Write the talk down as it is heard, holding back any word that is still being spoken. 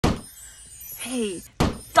Hey,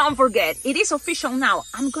 don't forget, it is official now.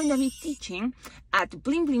 I'm going to be teaching at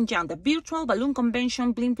Bling Bling Jam, the virtual balloon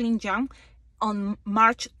convention Bling Bling Jam, on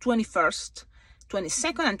March 21st,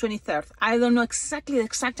 22nd, and 23rd. I don't know exactly the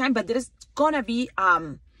exact time, but there's gonna be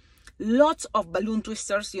lots of balloon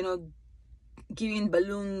twisters, you know, giving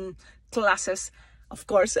balloon classes, of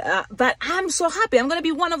course. But I'm so happy. I'm gonna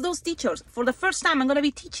be one of those teachers. For the first time, I'm gonna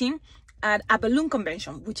be teaching at a balloon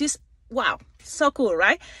convention, which is, wow, so cool,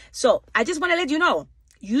 right? So I just want to let you know,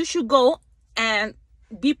 you should go and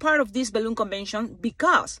be part of this balloon convention,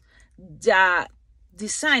 because the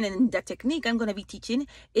design and the technique I'm going to be teaching,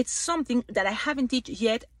 it's something that I haven't taught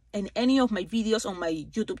yet in any of my videos on my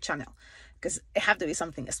YouTube channel, because it have to be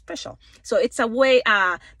something special. So it's a way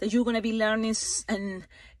that you're going to be learning, and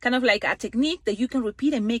kind of like a technique that you can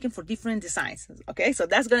repeat and make it for different designs. Okay, so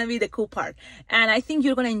that's going to be the cool part, and I think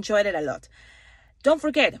you're going to enjoy it a lot. Don't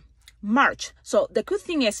forget, March. So the good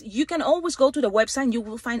thing is you can always go to the website and you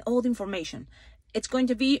will find all the information. It's going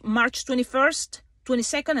to be March 21st,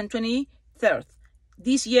 22nd, and 23rd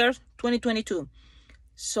this year, 2022.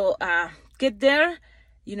 So get there,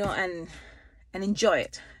 you know, and enjoy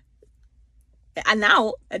it. And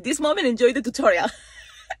now, at this moment, enjoy the tutorial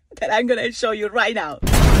that I'm gonna show you right now.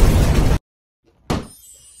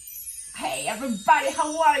 Hey everybody,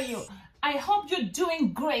 how are you? I hope you're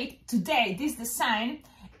doing great today. This design,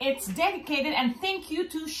 it's dedicated, and thank you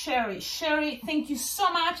to Sherry. Sherry, thank you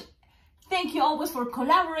so much. Thank you always for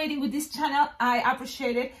collaborating with this channel. I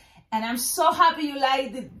appreciate it. And I'm so happy you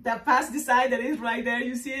like the past design that is right there.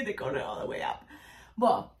 You see it, the corner all the way up.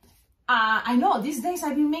 Well, I know these days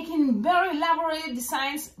I've been making very elaborate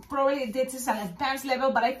designs. Probably this is an advanced level,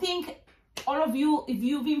 but I think all of you, if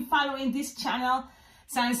you've been following this channel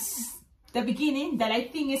since the beginning, that I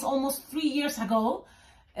think is almost 3 years ago,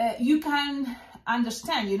 you can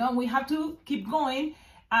understand, you know, we have to keep going.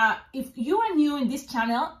 If you are new in this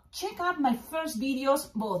channel, check out my first videos.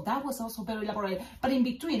 Well, that was also very elaborate, but in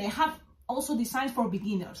between I have also designs for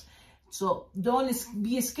beginners. So don't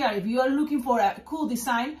be scared. If you are looking for a cool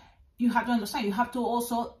design, you have to understand, you have to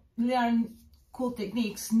also learn cool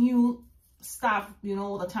techniques, new stuff, you know,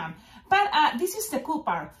 all the time. But this is the cool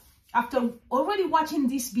part. After already watching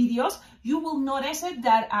these videos, you will notice it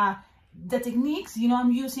that the techniques, you know,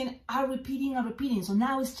 I'm using are repeating and repeating. So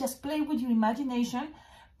now it's just play with your imagination,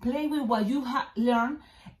 play with what you learned.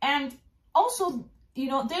 And also, you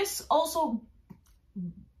know, there's also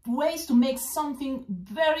ways to make something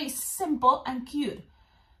very simple and cute,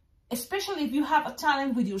 especially if you have a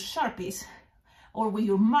talent with your Sharpies or with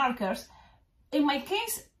your markers. In my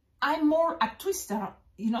case, I'm more a twister,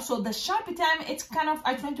 you know, so the Sharpie time, it's kind of,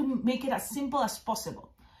 I try to make it as simple as possible.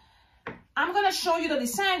 I'm going to show you the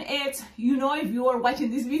design. It's, you know, if you are watching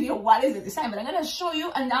this video, what is the design? But I'm going to show you,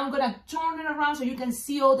 and I'm going to turn it around so you can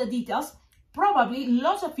see all the details. Probably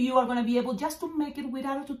lots of you are going to be able just to make it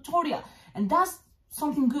without a tutorial. And that's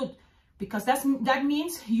something good, because that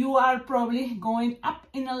means you are probably going up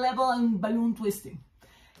in a level in balloon twisting.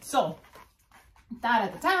 So,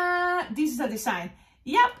 ta-da-ta-ta, this is a design.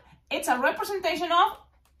 Yep, it's a representation of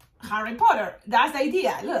Harry Potter. That's the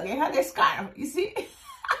idea. Look, it has a scarf, you see?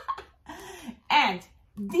 And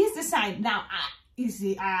this design, now, you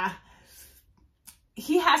see,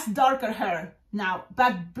 he has darker hair now,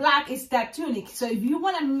 but black is that tunic. So if you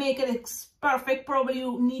want to make it perfect, probably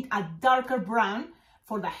you need a darker brown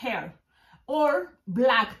for the hair, or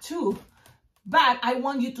black too. But I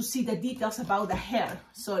want you to see the details about the hair.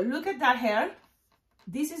 So look at that hair.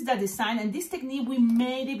 This is the design, and this technique, we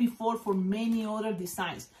made it before for many other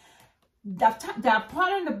designs. The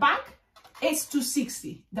part on the back is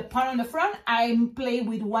 260. The part on the front, I play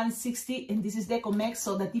with 160, and this is Decomex,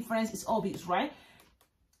 so the difference is obvious, right?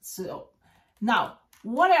 So now,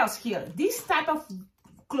 what else here? This type of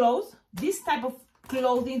clothes, this type of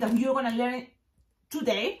clothing that you're gonna learn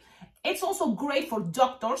today, it's also great for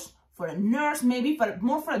doctors, for a nurse maybe, but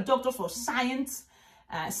more for a doctor, for scientists,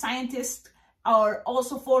 or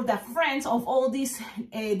also for the friends of all these.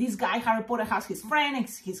 This guy, Harry Potter, has his friend,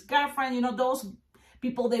 his girlfriend, you know, those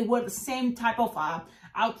people, they wear the same type of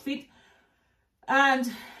outfit,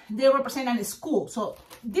 and they represent a school. So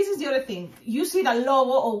this is the other thing. You see the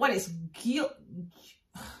logo, or what is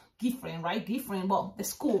Giffrin, right? Giffrin, well, the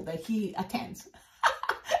school that he attends.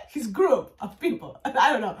 His group of people,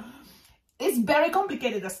 I don't know. It's very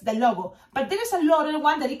complicated, the logo, but there is a lot of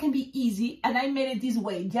one that it can be easy, and I made it this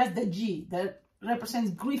way, just the G that represents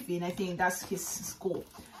Griffin. I think that's his school,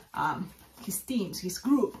 his teams, his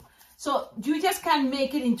group. So you just can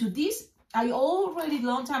make it into this. I already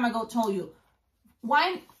long time ago told you,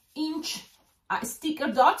 1 inch sticker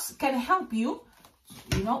dots can help you,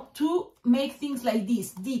 you know, to make things like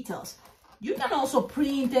these details. You can also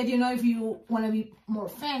print it, you know, if you want to be more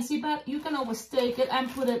fancy, but you can always take it and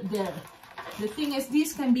put it there. The thing is,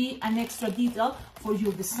 this can be an extra detail for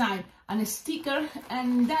your design, and a sticker,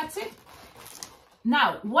 and that's it.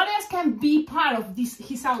 Now, what else can be part of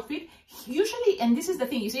his outfit? Usually, and this is the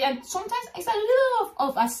thing, you see, and sometimes it's a little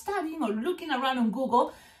of a studying or looking around on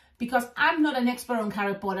Google, because I'm not an expert on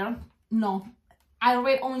Harry Potter. No, I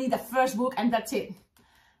read only the first book and that's it.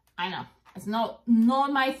 I know, it's not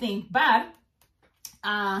my thing, but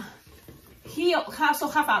he also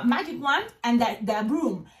have a magic wand and the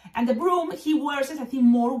broom. And the broom, he wears it, I think,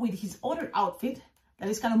 more with his other outfit, that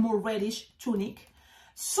is kind of more reddish tunic.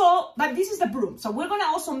 So, but this is the broom. So we're gonna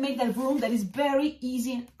also make that broom that is very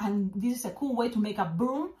easy, and this is a cool way to make a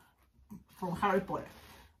broom from Harry Potter.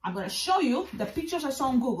 I'm gonna show you the pictures I saw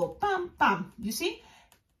on Google. Bam, bam, you see?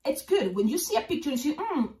 It's good. When you see a picture, you see,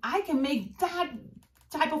 I can make that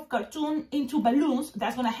type of cartoon into balloons.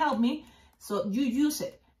 That's gonna help me. So you use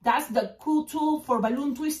it. That's the cool tool for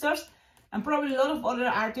balloon twisters. And probably a lot of other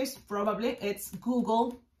artists, probably, it's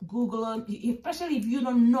Google, especially if you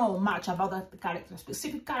don't know much about the character,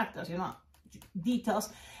 specific characters, you know, details,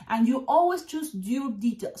 and you always choose your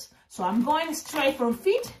details. So I'm going straight from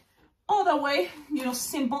feet all the way, you know,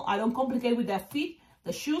 simple. I don't complicate with the feet,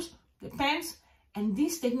 the shoes, the pants, and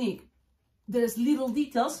this technique. There's little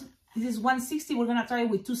details. This is 160. We're gonna try it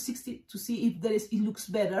with 260 to see if it looks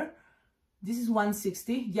better. This is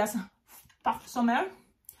 160. Just puff some air.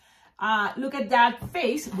 Look at that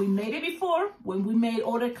face. We made it before when we made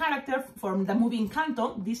other character from the movie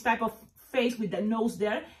Encanto. This type of face with the nose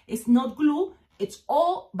there. It's not glue. It's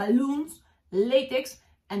all balloons, latex,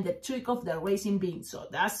 and the trick of the racing bean. So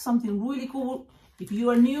that's something really cool. If you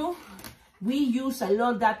are new, we use a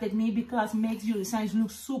lot that technique because it makes your designs look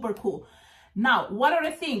super cool. Now, what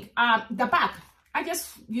other thing? The back.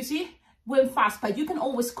 You see, went fast, but you can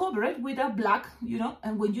always cover it with a black, you know,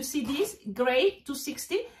 and when you see this gray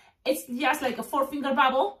 260, it's just like a 4-finger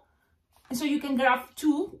bubble. And so you can grab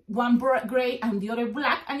two, one gray and the other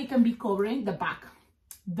black, and it can be covering the back.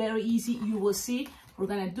 Very easy, you will see. We're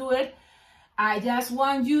gonna do it. I just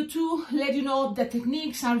want you to let you know the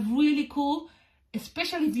techniques are really cool,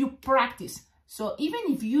 especially if you practice. So even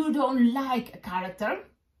if you don't like a character,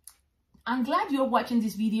 I'm glad you're watching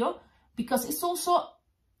this video, because it's also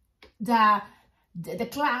the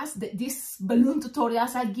class, these balloon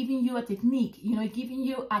tutorials are giving you a technique, you know, giving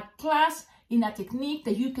you a class in a technique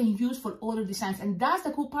that you can use for other designs. And that's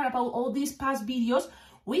the cool part about all these past videos.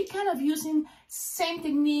 We kind of using same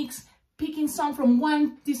techniques, picking some from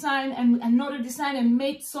one design and another design and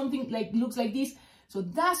made something like looks like this. So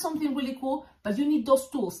that's something really cool, but you need those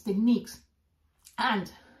tools, techniques.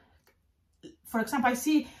 And for example, I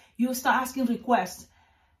see you start asking requests.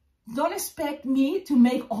 Don't expect me to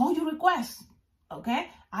make all your requests, okay?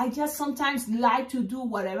 I just sometimes like to do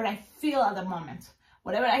whatever I feel at the moment.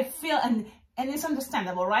 Whatever I feel, and it's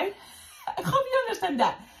understandable, right? I hope you understand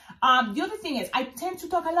that. The other thing is, I tend to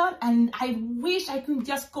talk a lot, and I wish I could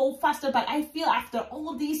just go faster, but I feel after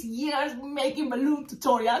all these years making balloon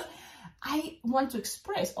tutorials, I want to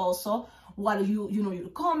express also what you know, your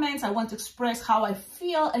comments. I want to express how I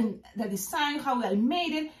feel and the design, how I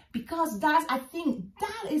made it, because I think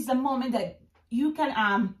that is the moment that you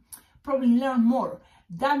can probably learn more.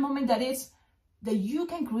 That moment that you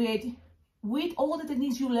can create with all the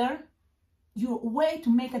techniques you learn, your way to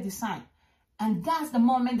make a design. And that's the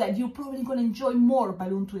moment that you're probably going to enjoy more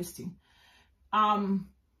balloon twisting.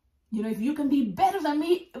 You know, if you can be better than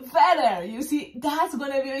me, better. You see, that's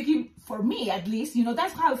going to be making, for me at least, you know,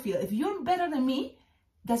 that's how I feel. If you're better than me,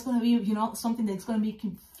 that's going to be, you know, something that's going to make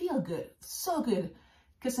you feel good. So good.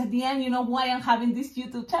 Because at the end, you know why I'm having this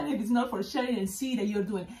YouTube channel. If it's not for sharing and see that you're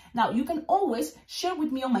doing. Now, you can always share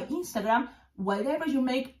with me on my Instagram whatever you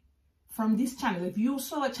make from this channel. If you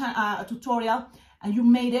saw a tutorial and you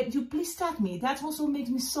made it, you please tag me. That also makes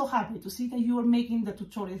me so happy to see that you are making the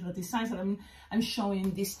tutorials, the designs that I'm showing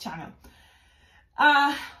in this channel.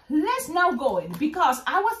 Let's now go in, because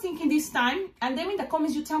I was thinking this time, and then in the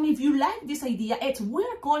comments you tell me if you like this idea.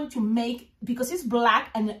 We're going to make, because it's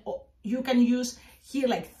black and you can use here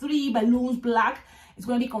like 3 balloons black, it's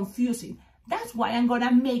going to be confusing. That's why I'm going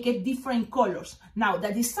to make it different colors. Now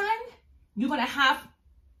the design you're going to have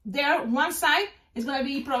there, one side is going to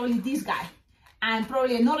be probably this guy, and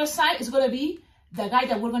probably another side is going to be the guy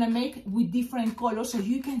that we're going to make with different colors, so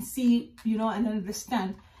you can see, you know, and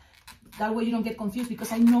understand. That way you don't get confused,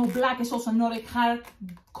 because I know black is also not a hard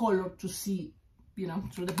color to see, you know,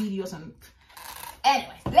 through the videos. And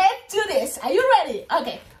anyway, let's do this. Are you ready?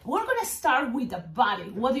 Okay, we're going to start with the body.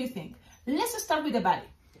 What do you think? Let's start with the body.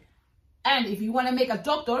 And if you want to make a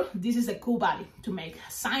doctor, this is a cool body to make.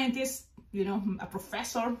 Scientists, you know, a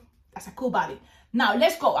professor. That's a cool body. Now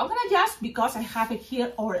let's go. I'm gonna just, because I have it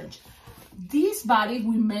here orange. This body,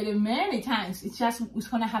 we made it many times. It's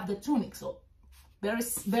gonna have the tunic, so very,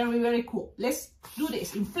 very, very cool. Let's do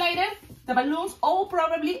this. Inflate it, the balloons, all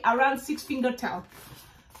probably around 6-finger tail.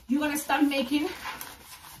 You're gonna start making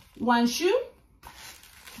one shoe,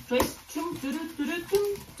 twist,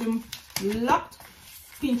 locked,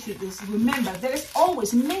 pinch this. Remember, there is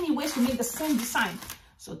always many ways to make the same design.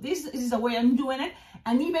 So this is the way I'm doing it.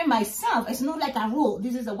 And even myself, it's not like a rule.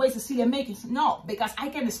 This is the way Cecilia makes it. No, because I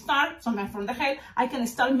can start sometimes from the head. I can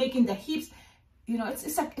start making the hips. You know,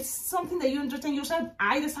 it's something that you entertain yourself.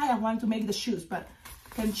 I decide I want to make the shoes, but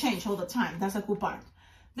can change all the time. That's a cool part.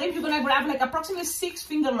 Then you're gonna grab like approximately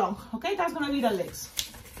 6-finger long. Okay, that's gonna be the legs.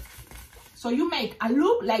 So you make a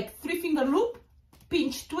loop, like 3-finger loop,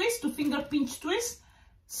 pinch twist, 2-finger pinch twist,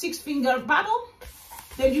 6-finger bubble.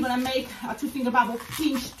 Then you're gonna make a 2-finger bubble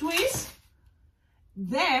pinch twist.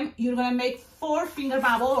 Then you're gonna make 4-finger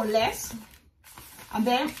bubble or less, and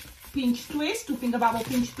then pinch twist, 2-finger bubble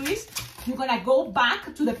pinch twist. You're gonna go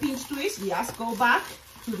back to the pinch twist. Yes, go back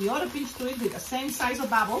to the other pinch twist with the same size of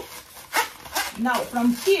bubble. Now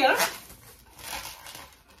from here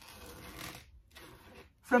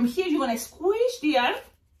you're gonna squish the air,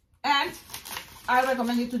 and I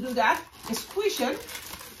recommend you to do that. Squish it.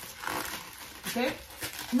 Okay.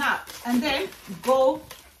 Now and then go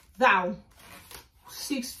down,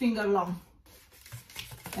 6-finger long,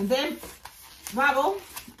 and then bubble,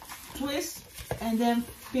 twist, and then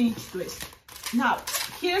pinch twist. Now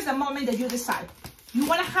here's the moment that you decide you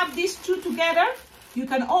want to have these two together. You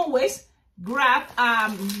can always grab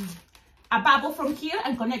a bubble from here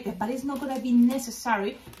and connect it, but it's not going to be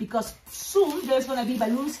necessary because soon there's going to be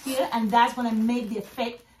balloons here, and that's going to make the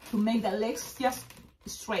effect to make the legs just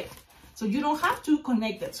straight. So you don't have to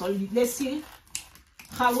connect it. So let's see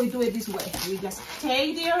how we do it this way. We just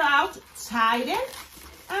take the air out, tie it,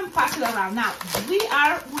 and pass it around. Now we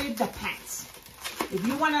are with the pants. If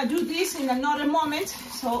you want to do this in another moment,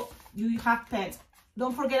 so you have pants,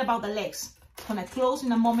 don't forget about the legs. It's gonna close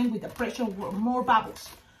in a moment with the pressure, more bubbles.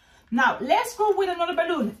 Now let's go with another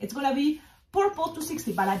balloon. It's gonna be purple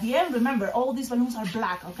 260, but at the end, remember, all these balloons are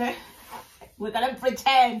black, okay? We're gonna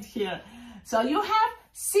pretend here. So you have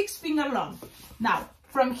 6-finger long. Now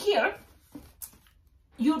from here,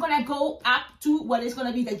 you're gonna go up to what is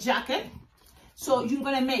gonna be the jacket. So you're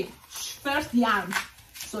gonna make first the arm.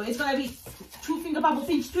 So it's gonna be 2-finger bubble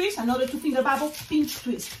pinch twist, another 2-finger bubble pinch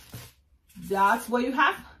twist. That's what you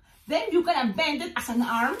have. Then you're gonna bend it as an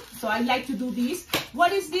arm. So I like to do this.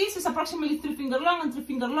 What is this? It's approximately 3-finger long and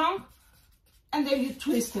 3-finger long. And then you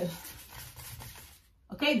twist it.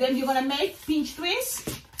 Okay, then you're gonna make pinch twist,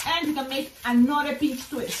 and you can make another pinch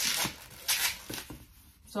twist.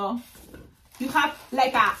 So you have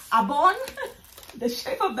like a bone, the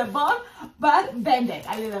shape of the bone, but bend it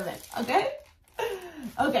a little bit, okay?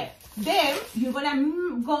 Okay, then you're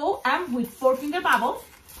gonna go with 4-finger bubble,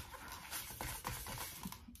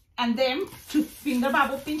 and then 2-finger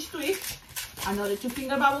bubble pinch twist, another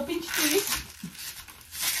 2-finger bubble pinch twist.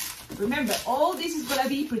 Remember, all this is gonna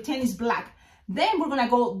be, pretend it's black. Then we're gonna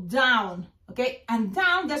go down, okay? And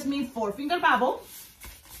down, that means 4-finger bubble,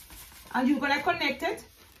 and you're gonna connect it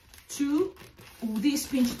to this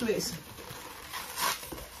pinch twist.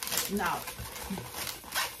 Now,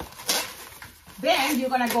 then you're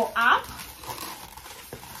gonna go up,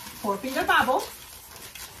 4-finger bubble.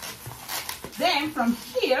 Then from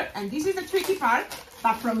here, and this is the tricky part,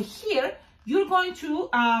 but from here, you're going to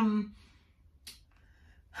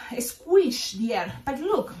squish the air. But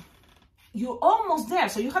look, you're almost there.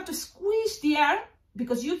 So you have to squish the air,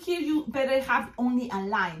 because you better have only a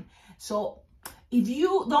line. So if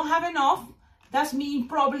you don't have enough, that means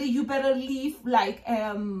probably you better leave like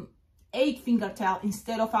 8-finger tail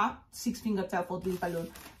instead of a 6-finger tail for this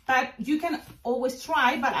balloon. But you can always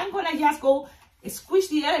try, but I'm gonna just go squish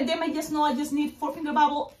the air, and then I just know I just need 4-finger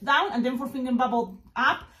bubble down and then 4-finger bubble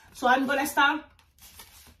up. So I'm gonna start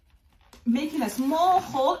making a small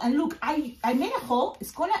hole, and look, I made a hole.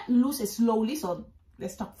 It's gonna lose slowly, so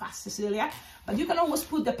let's talk fast, Cecilia. But you can always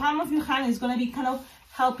put the palm of your hand. It's gonna be kind of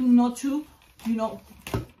helping not to, you know,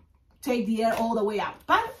 take the air all the way out.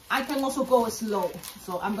 But I can also go slow.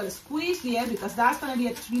 So I'm gonna squeeze the air, because that's gonna be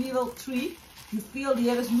a little trick. You feel the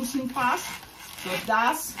air is losing fast. So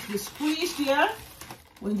that's, you squeeze the air.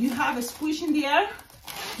 When you have a squish in the air,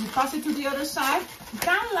 you pass it to the other side.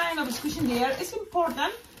 That line of squishing the air is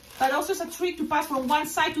important, but also it's a trick to pass from one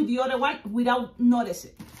side to the other one without noticing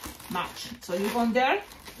much. So you go there,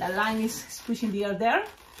 the line is squishing the air there.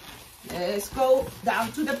 Let's go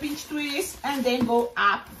down to the pinch twist, and then go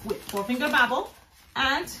up with 4-finger bubble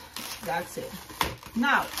and That's it.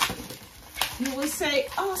 Now, you will say,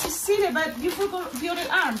 oh, Cecilia, but you forgot the other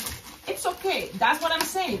arm. It's okay. That's what I'm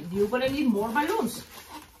saying. You're going to need more balloons.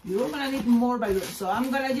 You're going to need more balloons. So I'm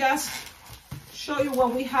going to just show you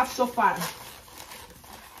what we have so far.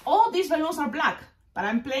 All these balloons are black, but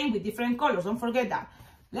I'm playing with different colors. Don't forget that.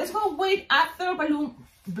 Let's go with after balloon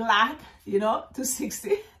black, you know,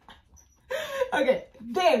 260. Okay,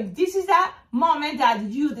 then this is the moment that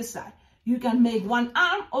you decide. You can make one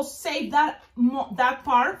arm or save that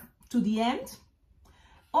part to the end,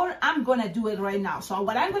 or I'm gonna do it right now. So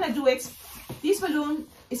what I'm gonna do is, this balloon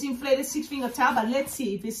is inflated 6-finger tail, but let's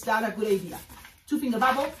see if it's not a good idea. 2-finger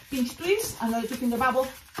bubble, pinch twist, another 2-finger bubble,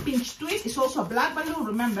 pinch twist. It's also a black balloon,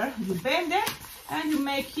 remember, you bend it, and you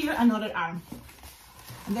make here another arm.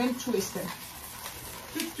 And then twist it.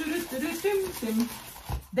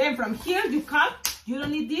 Then from here you cut. You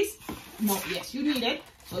don't need this. No, yes, you need it.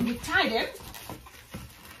 So you tighten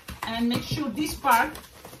and make sure this part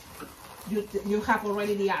you have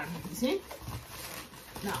already the arm. You see?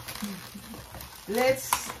 Now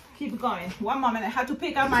let's keep going. One moment, I have to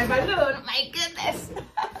pick up my balloon. My goodness.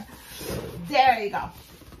 There you go.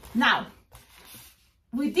 Now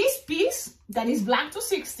with this piece that is black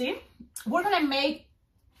 260, we're gonna make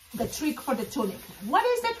the trick for the tunic. What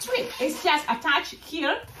is the trick? It's just attach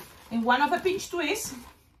here in one of the pinch twists.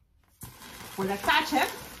 We'll attach it,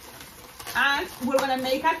 and we're gonna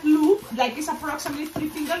make a loop, like it's approximately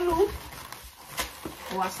 3-finger loop,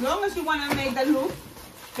 or as long as you wanna make the loop,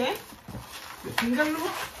 okay? 3-finger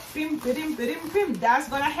loop, pim, pim, pim, pim. That's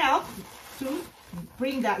gonna help to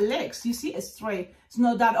bring that legs, you see, straight. It's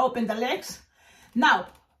not that open, the legs. Now,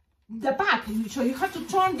 the back, so you have to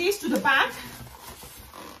turn this to the back.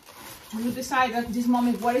 You decide at this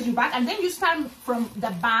moment where is your back, and then you start from the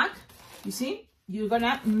back. You see, you're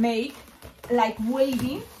gonna make like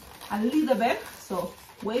waving a little bit, so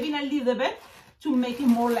waving a little bit to make it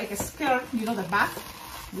more like a skirt, you know, the back,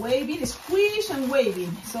 waving, squish and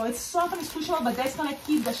waving, so it's soft and squishable, but that's gonna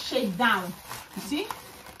keep the shape down, you see.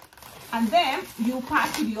 And then you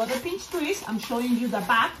pass to the other pinch twist. I'm showing you the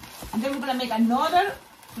back, and then we're gonna make another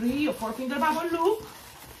 3 or 4-finger bubble loop.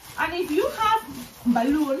 And if you have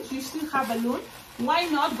balloons, you still have balloon, why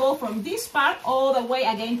not go from this part all the way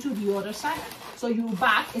again to the other side? So your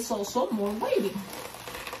back is also more waving.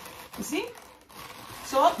 You see?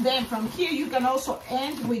 So then from here you can also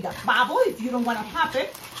end with a bubble if you don't want to pop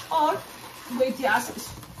it, or with just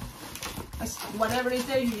whatever is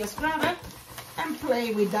there, you just grab it and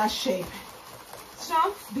play with that shape.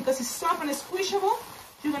 So because it's soft and squishable,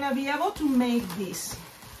 you're gonna be able to make this.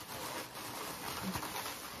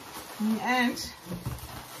 And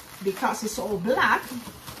because it's all black,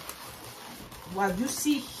 what you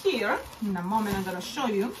see here, in a moment I'm going to show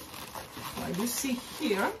you, what you see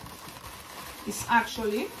here is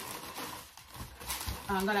actually,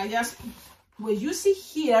 I'm going to just, what you see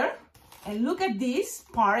here, and look at this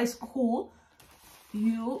part, is cool,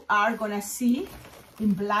 you are going to see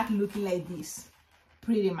in black looking like this,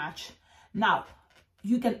 pretty much. Now,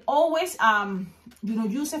 you can always, you know,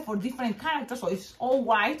 use it for different characters. So it's all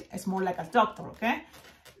white, it's more like a doctor, okay?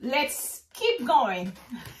 Let's keep going.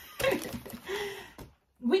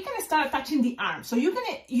 We can start attaching the arm. So you can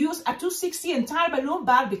use a 260 entire balloon,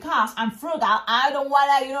 but because I'm frugal, I don't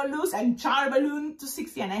want to, you know, lose an entire balloon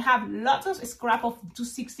 260, and I have lots of scrap of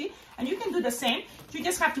 260, and you can do the same. You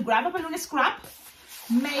just have to grab a balloon scrap,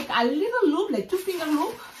 make a little loop, like 2-finger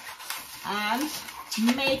loop, and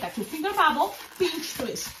make a 2-finger bubble, pinch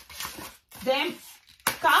twist, then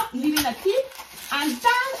cut, leaving a tip, and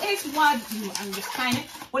that is what you understand it.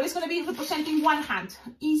 What is going to be representing one hand.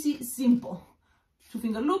 Easy, simple.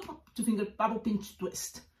 2-finger loop, 2-finger bubble, pinch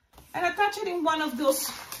twist, and attach it in one of those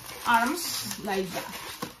arms like that.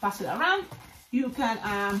 Pass it around. You can,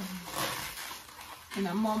 in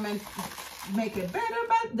a moment, make it better,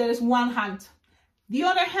 but there is one hand. The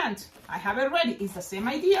other hand, I have it ready. It's the same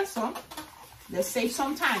idea, so let's save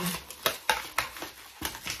some time.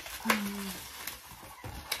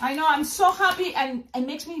 I know, I'm so happy, and it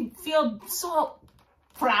makes me feel so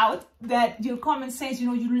proud that your comment says, you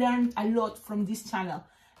know, you learned a lot from this channel.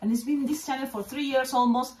 And it's been this channel for 3 years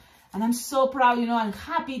almost, and I'm so proud, you know, and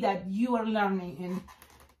happy that you are learning. And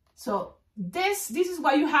so this is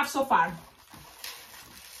what you have so far.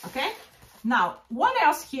 Okay? Now, what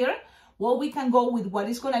else here? Well, we can go with what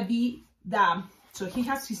is going to be the, so he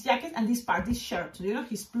has his jacket and this part, this shirt, you know,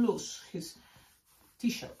 his blouse, his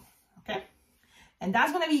t-shirt, okay? And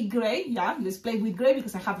that's going to be gray, yeah, let's play with gray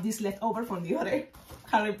because I have this left over from the other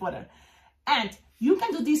Harry Potter. And you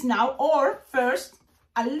can do this now, or first,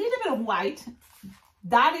 a little bit of white.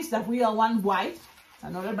 That is the real one, white.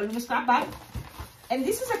 Another balloon scrap bag. And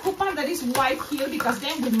this is a coupon that is white here, because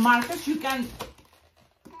then with markers you can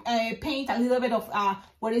paint a little bit of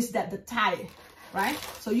what is that, the tie, right?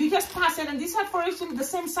 So you just pass it, and these are for example the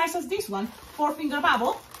same size as this one, 4-finger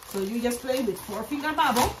bubble. So you just play with 4-finger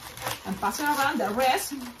bubble and pass it around. The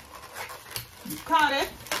rest, you cut it,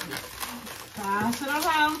 pass it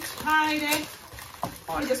around, hide it,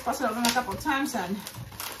 or just pass it around a couple times, and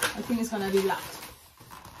I think it's gonna be locked.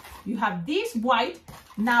 You have this white.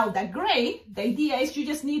 Now the gray, the idea is you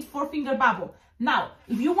just need 4-finger bubble. Now,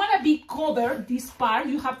 if you want to be covered this part,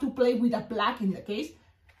 you have to play with a black in the case.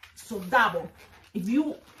 So double. If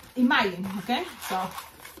you imagine, okay? So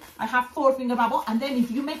I have 4-finger bubble, and then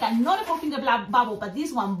if you make another 4-finger bubble, but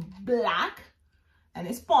this one black, and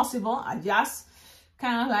it's possible, I just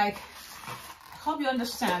kind of like, I hope you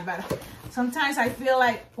understand, but sometimes I feel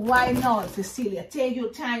like, why not, Cecilia? Take your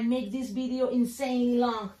time, make this video insanely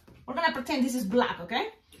long. We're gonna pretend this is black, okay?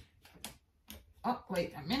 Oh,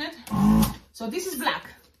 wait a minute. So this is black,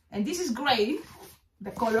 and this is gray,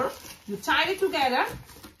 the color. You tie it together,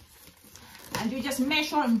 and you just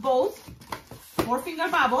measure in both 4-finger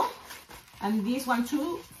bubble, and this one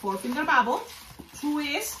too, 4-finger bubble,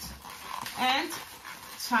 twist, and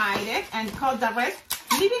tie it, and cut the rest,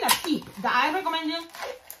 leaving a tip. I recommend you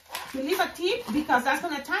to leave a tip, because that's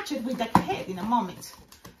gonna attach it with the head in a moment.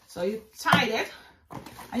 So you tie it,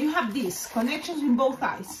 and you have these connections in both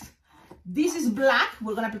sides. This is black,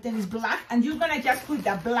 we're gonna pretend it's black, and you're gonna just put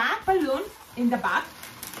the black balloon in the back,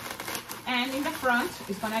 and in the front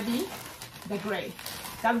it's gonna be the gray.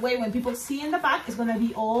 That way when people see in the back, it's gonna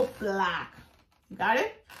be all black. Got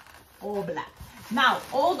it? All black. Now,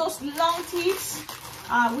 all those long tips,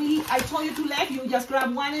 I told you to let you just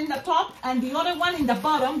grab one in the top and the other one in the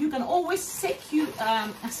bottom. You can always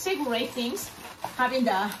segregate things, having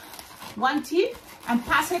the one tip and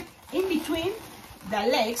pass it in between the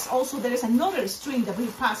legs. Also, there is another string that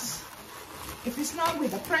will pass. If it's not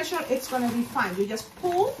with the pressure, it's gonna be fine. You just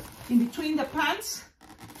pull in between the pants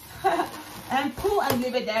and pull and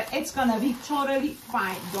leave it there. It's gonna be totally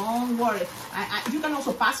fine. Don't worry. You can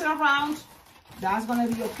also pass it around. That's gonna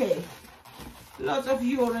be okay. Lots of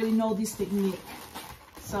you already know this technique.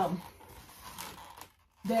 So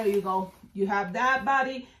there you go. You have that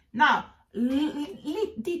body. Now,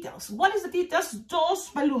 details. What is the details? Those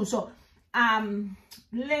balloons. So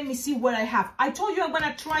let me see what I have. I told you I'm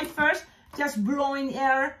gonna try first just blowing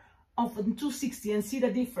air of 260 and see the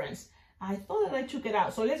difference. I thought that I took it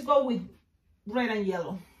out. So let's go with red and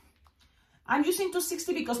yellow. I'm using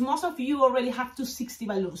 260 because most of you already have 260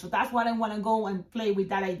 balloons. So that's what I want to go and play with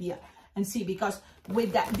that idea and see, because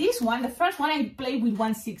with this one, the first one, I played with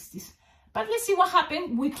 160s. But let's see what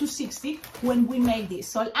happened with 260 when we make this.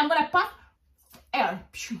 So I'm going to pop air,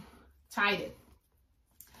 tied it.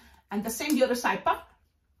 And the same the other side, pop,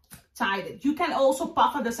 tied it. You can also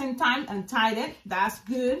puff at the same time and tie it. That's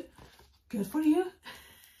good. Good for you.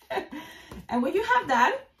 And when you have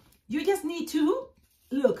that, you just need to,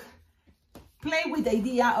 look, play with the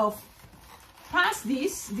idea of pass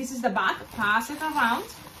this is the back, pass it around,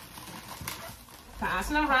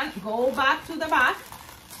 go back to the back,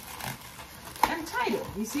 and tie it,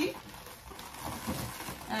 you see?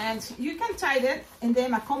 And you can tie it and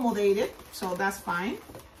then accommodate it, so that's fine.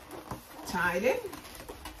 Tie it,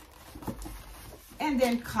 and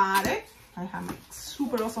then cut it. I have my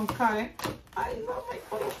super awesome cutter. I love my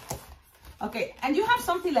photo. Okay, and you have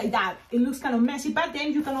something like that. It looks kind of messy, but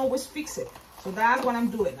then you can always fix it. So that's what I'm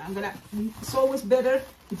doing. It's always better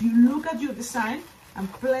if you look at your design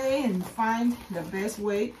and play and find the best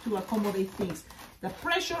way to accommodate things. The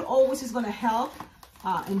pressure always is gonna help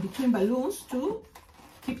in between balloons to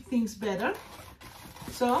keep things better.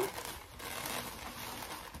 So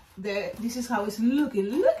this is how it's looking.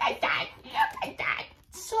 Look at that, look at that.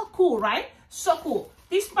 So cool, right? So cool.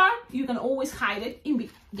 This part, you can always hide it,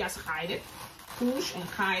 just hide it, push and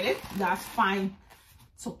hide it, that's fine.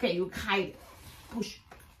 It's okay, you hide it, push.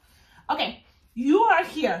 Okay, you are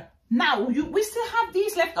here. Now, we still have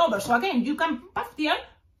these left over. So again, you can puff here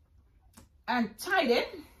and tie it.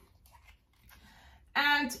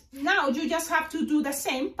 And now you just have to do the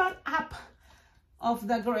same, but up of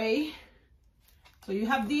the gray. So you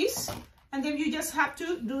have this, and then you just have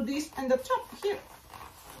to do this on the top here.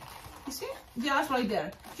 You see? Just right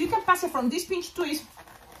there. You can pass it from this pinch twist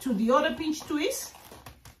to the other pinch twist.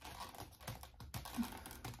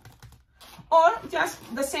 Or just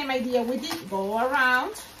the same idea with it. Go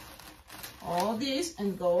around all this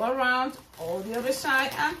and go around all the other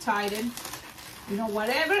side and tie it. You know,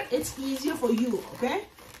 whatever it's easier for you, okay?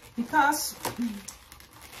 Because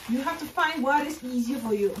you have to find what is easier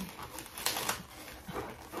for you.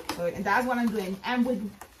 So, and that's what I'm doing. And with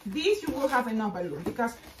this you will have enough balloon,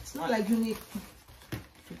 because it's not like you need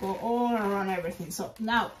to go all around everything. So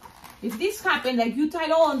now, if this happens, like you tie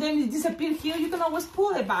it all and then it disappears here, you can always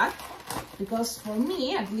pull it back, because for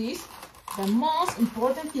me, at least, the most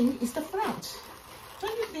important thing is the front.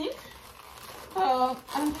 Don't you think?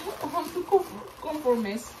 I'm too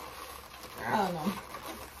conformist. I don't know.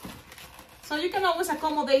 So you can always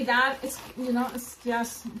accommodate that. It's, you know, it's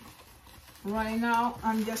just right now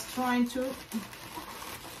I'm just trying to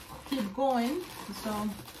keep going. So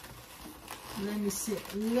let me see.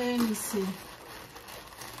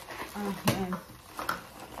 Okay.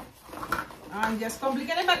 I'm just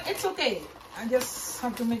complicated, but it's okay. I just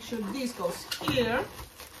have to make sure this goes here,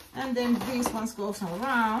 and then this one goes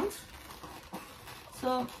around.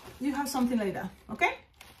 So you have something like that, okay?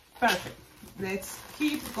 Perfect. Let's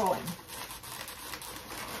keep going.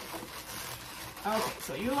 Okay,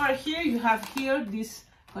 so you are here, you have here this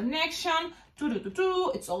connection,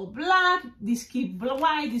 it's all black, this keep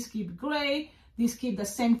white, this keep gray, this keep the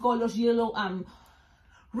same colors, yellow and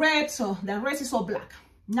red, so the rest is all black.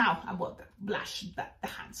 Now about the blush, the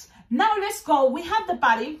hands. Now let's go, we have the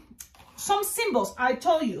body, some symbols. I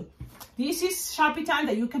told you, this is Sharpie time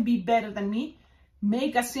that you can be better than me.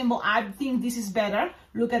 Make a symbol. I think this is better.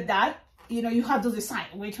 Look at that. You know, you have to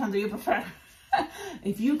decide which one do you prefer.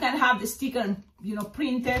 If you can have the sticker and, you know,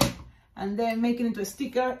 print it and then make it into a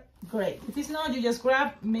sticker, great. If it's not, you just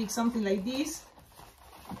grab, make something like this,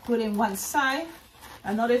 put it in one side.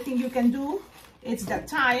 Another thing you can do, it's the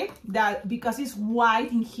tie, that because it's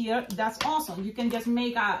white in here, that's awesome. You can just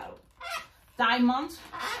make a diamond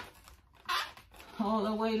all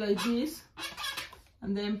the way like this,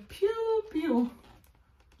 and then pew pew.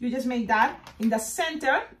 You just make that. In the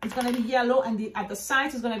center, it's gonna be yellow, and at the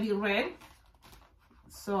sides, it's gonna be red.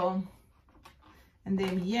 So, and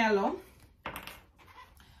then yellow.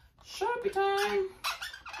 Sharpie time.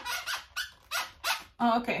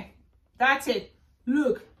 Okay, that's it.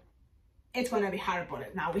 Look, it's gonna be Harry Potter.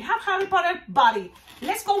 Now we have Harry Potter body.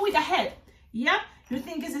 Let's go with the head. Yeah, you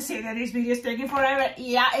think it's Cecilia, this video is taking forever?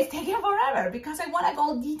 Yeah, it's taking forever because I wanna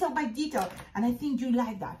go detail by detail, and I think you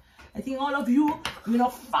like that. I think all of you, you know,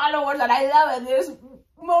 followers, that I love it. There's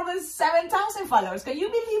more than 7,000 followers. Can you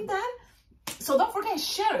believe that? So don't forget,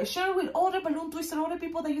 share it. Share it with other balloon twisters, other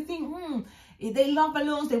people that you think, if they love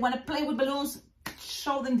balloons, they want to play with balloons,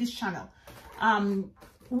 show them this channel.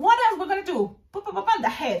 What else we're going to do? The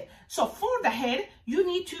head. So for the head, you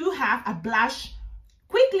need to have a blush.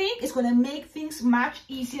 Quick link is going to make things much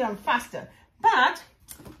easier and faster. But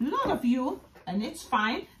a lot of you, and it's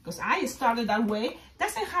fine, because I started that way,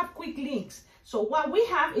 doesn't have quick links. So what we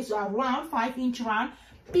have is a round, 5-inch round,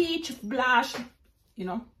 peach blush, you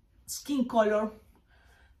know, skin color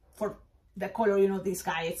for the color, you know, this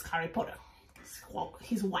guy, it's Harry Potter.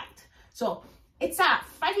 He's white. So it's a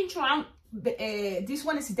 5-inch round. This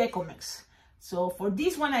one is Decomix. So for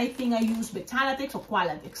this one, I think I use Betalatex or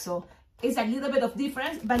Qualatex. So it's a little bit of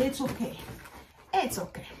difference, but it's okay. It's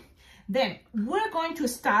okay. Then we're going to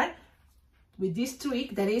start with this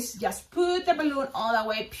trick that is just put the balloon all the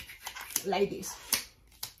way like this.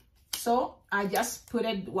 So I just put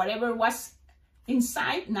it, whatever was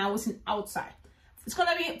inside, now it's outside. It's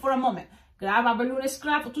gonna be for a moment. Grab a balloon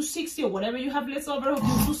scrap, 260 or whatever you have left over of your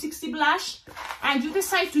 260 blush, and you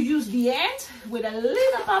decide to use the end with a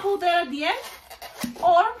little bubble there at the end,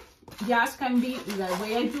 or just can be the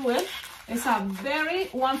way I do it. It's a very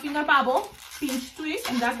one finger bubble, pinch twist,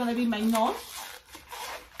 and that's gonna be my nose.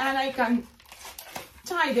 And I can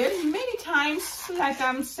tie it many times, like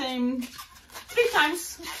I'm saying, 3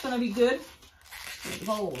 times, it's gonna be good. Let's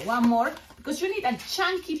go one more, because you need a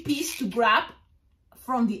chunky piece to grab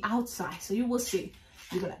from the outside. So you will see,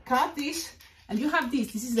 you're gonna cut this, and you have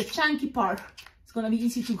this is the chunky part. It's gonna be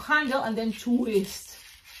easy to handle and then twist.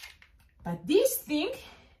 But this thing,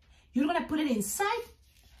 you're gonna put it inside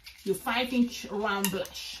your 5-inch round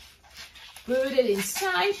blush. Put it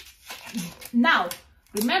inside. Now,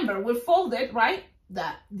 remember, we're folded, right?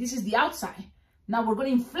 This is the outside. Now we're gonna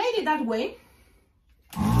inflate it that way.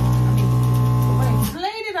 We're gonna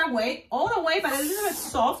inflate it that way, all the way, but a little bit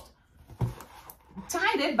soft.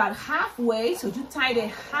 Tie it but halfway, so you tie it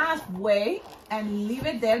halfway and leave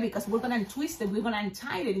it there, because we're gonna twist it, we're gonna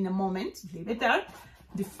untie it in a moment. Leave it there.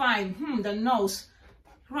 Define the nose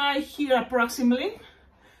right here approximately.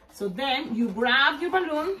 So then you grab your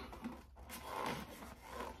balloon,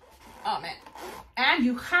 oh man, and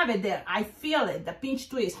you have it there. I feel it, the pinch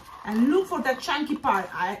twist, and look for that chunky part.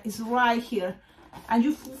 It's right here, and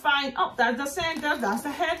you find, oh, that's the center, that's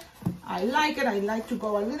the head. I like it. I like to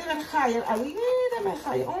go a little bit higher,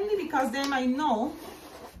 only because then I know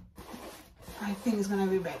I think it's gonna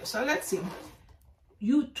be better. So let's see.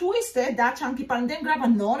 you twisted that chunky part and then grab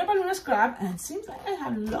another balloon scrap, and it seems like I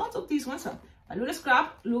have lots of these ones. So balloon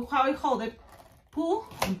scrap, look how I hold it, pull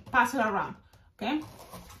and pass it around, okay?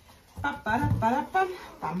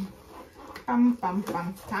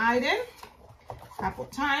 Tighten a couple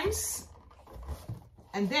times,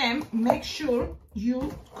 and then make sure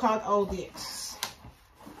you cut all the excess.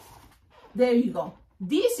 There you go.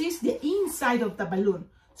 This is the inside of the balloon.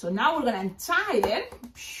 So now we're gonna untie it,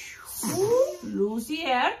 lose the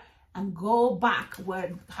air, and go back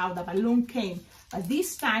how the balloon came. But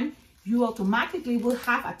this time, you automatically will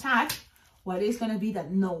have attached what is gonna be the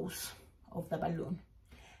nose of the balloon.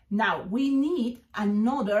 Now, we need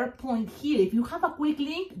another point here. If you have a quick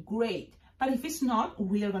link, great. But if it's not,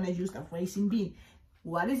 we are gonna use the racing bean.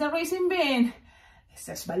 What is the racing bean? It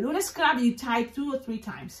says balloon scrap, you tie 2 or 3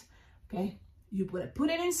 times, okay? You're gonna put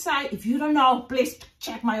it inside. If you don't know, please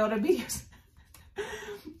check my other videos.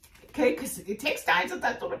 Okay, because it takes time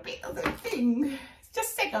sometimes to repeat the thing. It's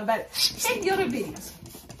just a second, but check the other videos.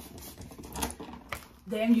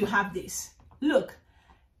 Then you have this. Look,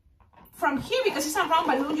 from here, because it's a round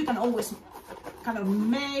balloon, you can always kind of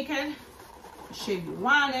make it the shape you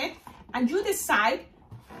want it, and you decide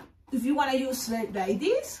if you want to use it like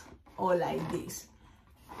this or like this.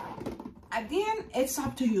 At the end, it's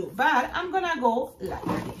up to you, but I'm gonna go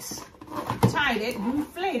like this. Tie it, you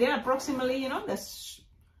inflate it approximately, you know,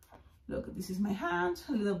 look, this is my hand,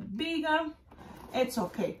 a little bit bigger. It's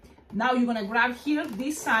okay. Now you're gonna grab here,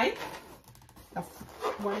 this side,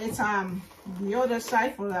 what is the other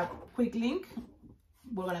side for the quick link.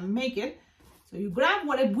 We're gonna make it. So you grab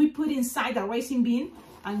what we put inside the racing bean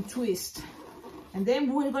and twist. And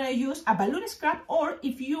then we're gonna use a balloon scrap, or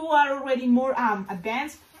if you are already more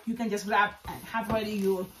advanced, you can just grab and have ready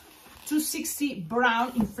your 260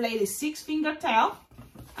 brown inflated 6-finger tail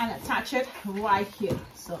and attach it right here.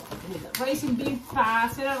 So with the racing bean,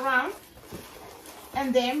 pass it around,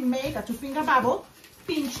 and then make a 2-finger bubble,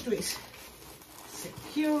 pinch twist.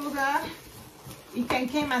 Secure that. It can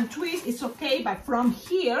come and twist, it's okay, but from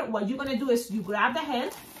here, what you're gonna do is you grab the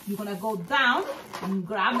head, you're gonna go down and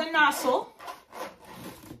grab the nozzle,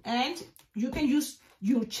 and you can use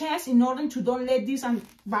your chest in order to don't let this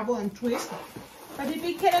bubble and twist. But if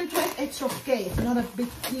it can twist, it's okay, it's not a big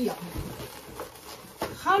deal.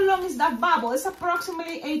 How long is that bubble? It's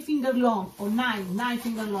approximately 8 finger long, or 9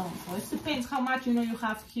 finger long. So it depends how much you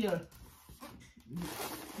have here.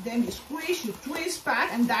 Then you squish, you twist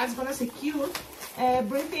back, and that's gonna secure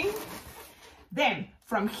everything. Then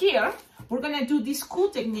from here, we're gonna do this cool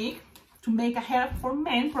technique to make a hair for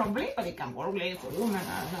men probably, but it can work later for women,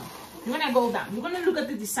 I don't know. You're gonna go down, you're gonna look at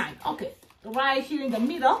the design. Okay, right here in the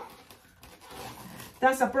middle,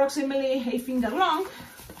 that's approximately 8 finger long.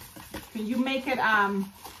 Can you make it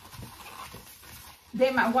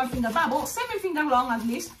then a 1-finger bubble, 7 finger long at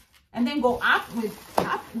least, and then go up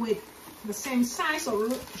with the same size or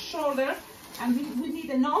shoulder, and we need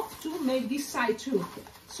enough to make this side too.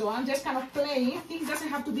 So I'm just kind of playing. Things doesn't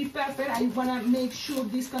have to be perfect. I want to make sure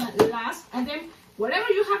this gonna last, and then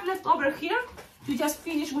whatever you have left over here, you just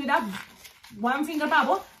finish with that 1-finger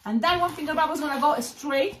bubble, and that 1-finger bubble is gonna go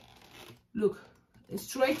straight, look,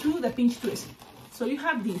 straight to the pinch twist. So you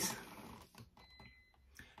have this,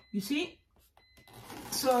 you see?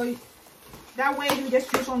 So that way you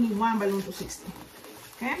just use only 1 balloon to 60,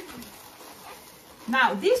 okay?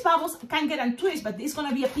 Now, these bubbles can get a twist, but it's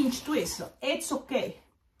gonna be a pinch twist, so it's okay.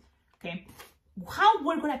 Okay, how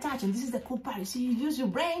we're gonna attach them? This is the cool part. You see, you use your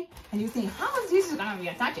brain and you think, how is this gonna be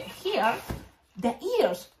attached? Here, the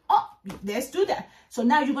ears. Oh, let's do that. So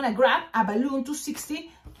now you're gonna grab a balloon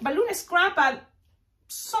 260, balloon scrap, but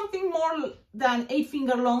something more than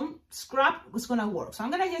 8-finger long scrap is gonna work. So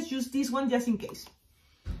I'm gonna just use this one just in case.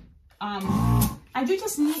 And you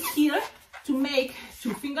just need here to make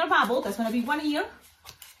 2-finger bubble. That's gonna be 1 ear,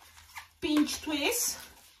 pinch twist,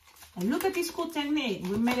 and look at this cool technique.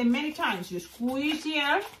 We made it many times. You squeeze the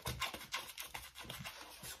air,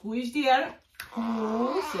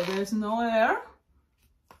 pull, so there's no air,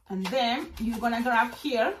 and then you're gonna grab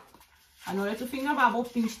here another 2-finger bubble,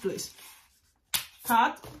 pinch twist,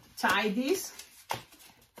 cut, tie this.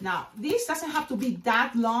 Now this doesn't have to be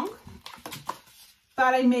that long,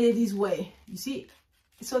 but I made it this way, you see.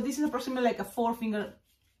 So this is approximately like a 4-finger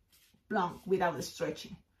long without the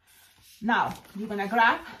stretching. Now you're gonna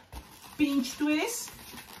grab, pinch twist,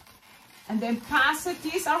 and then pass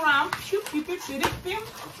this around,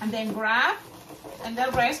 and then grab, and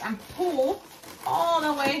the rest, and pull all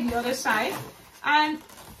the way the other side. And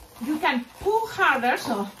you can pull harder,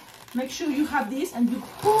 so make sure you have this, and you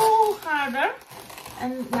pull harder.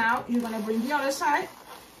 And now you're gonna bring the other side,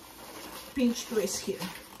 pinch twist here,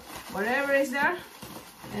 whatever is there,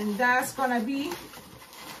 And that's gonna be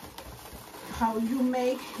how you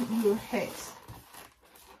make your heads.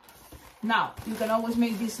 Now, you can always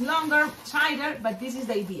make this longer, tighter, but this is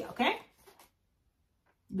the idea, okay?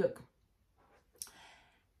 Look.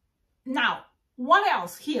 Now, what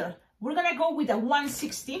else here? We're gonna go with a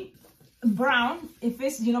 160 brown, if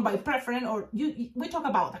it's, you know, by preference, or we talk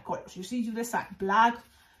about the colors. You see, you decide. Black,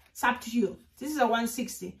 it's up to you. This is a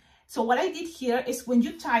 160. So what I did here is when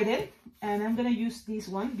you tied it, and I'm gonna use this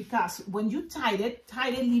one because when you tied it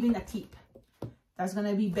leaving a tip. That's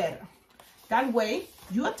gonna be better. That way,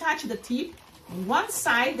 you attach the tip on one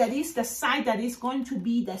side, that is the side that is going to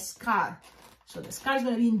be the scar. So the scar is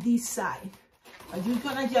gonna be in this side. But you're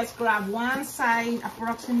gonna just grab one side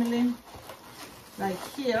approximately like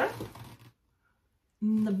here,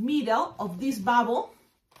 in the middle of this bubble,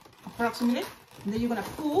 approximately, and then you're gonna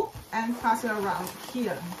pull and pass it around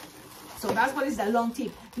here. So that's what is the long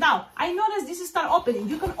tip. Now, I noticed this start opening.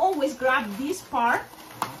 You can always grab this part,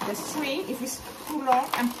 the string, if it's too long,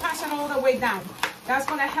 and pass it all the way down. That's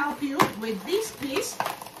gonna help you with this piece.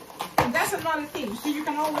 And that's another thing. So you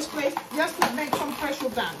can always place, just to make some pressure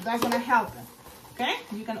down. That's gonna help them. Okay?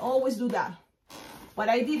 You can always do that. What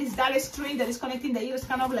I did is that string that is connecting the ears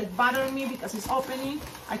kind of like bothering me because it's opening.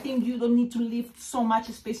 I think you don't need to leave so much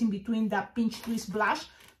space in between that pinch twist blush.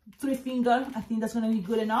 3 finger, I think that's gonna be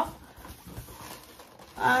good enough.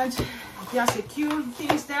 And just secure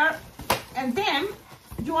things there. And then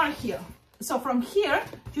you are here. So from here,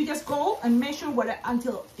 you just go and measure what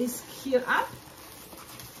until it's here up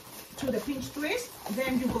to the pinch twist.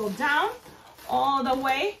 Then you go down all the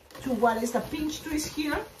way to what is the pinch twist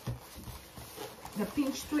here. The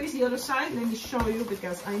pinch twist the other side. Let me show you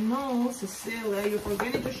because I know Cecilia, you're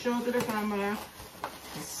forgetting to show to the camera.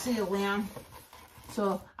 Cecilia.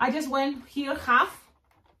 So I just went here half,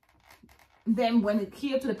 then went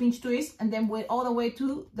here to the pinch twist, and then went all the way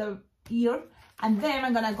to the ear. And then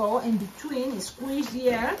I'm gonna go in between, squeeze the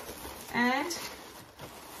air, and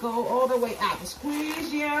go all the way up. Squeeze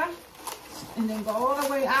the air, and then go all the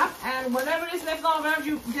way up. And whatever is left over,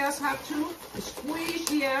 you just have to squeeze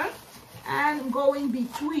the air and go in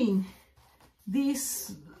between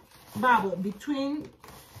this bubble, between,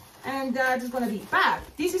 and that is gonna be bad.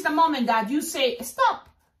 This is the moment that you say, stop,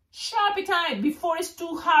 Sharpie time, before it's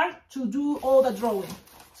too hard to do all the drawing.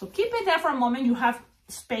 So keep it there for a moment, you have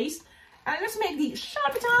space. And let's make the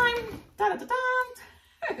Sharpie time. Da, da, da,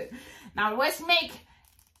 da. Now let's make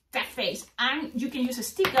that face. And you can use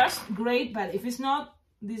stickers, great, but if it's not,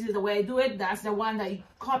 this is the way I do it. That's the one that you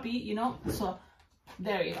copy, you know. So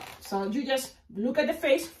there you go. So you just look at the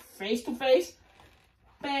face, face to face,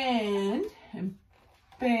 bend and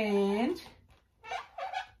bend.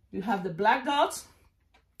 You have the black dots.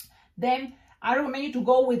 Then I recommend you to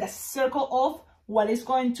go with a circle of what is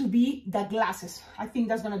going to be the glasses. I think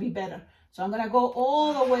that's gonna be better. So I'm gonna go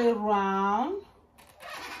all the way around,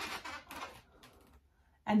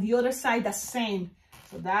 and the other side the same.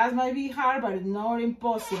 So that might be hard, but it's not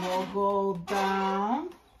impossible. Go down,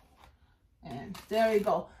 and there you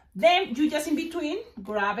go. Then you just in between,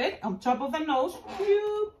 grab it on top of the nose,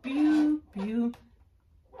 pew, pew, pew.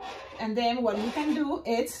 And then what you can do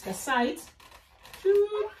is the sides,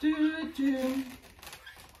 doo, doo, doo.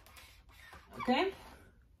 Okay,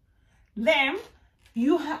 then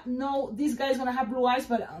you know this guy is gonna have blue eyes,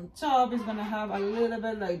 but on top is gonna have a little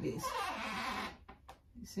bit like this.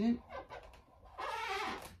 You see?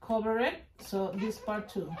 Cover it, so this part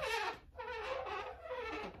too.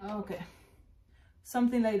 Okay,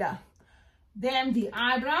 something like that. Then the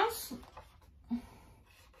eyebrows,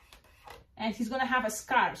 and he's gonna have a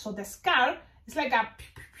scar. So the scar is like a,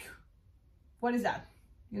 what is that?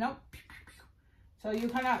 You know? So you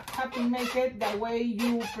kind of have to make it the way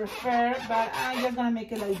you prefer, but I'm just gonna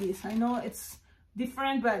make it like this. I know it's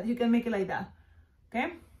different, but you can make it like that,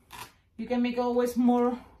 okay? You can make it always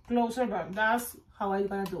more closer, but that's how I'm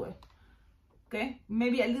gonna do it, okay?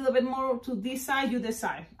 Maybe a little bit more to this side, you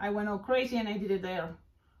decide. I went all crazy and I did it there.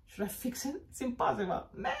 Should I fix it? It's impossible,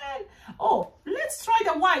 man. Oh, let's try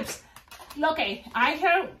the wipes. Okay, I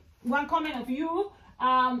heard one comment of you,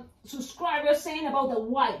 subscribers saying about the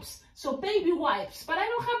wipes. So baby wipes, but I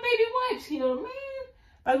don't have baby wipes here, man.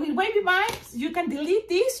 But with baby wipes, you can delete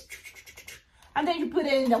this, and then you put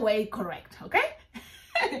it in the way correct, okay?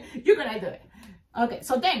 You're gonna do it. Okay,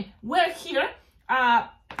 so then we're here.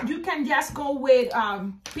 You can just go with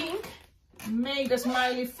pink, make the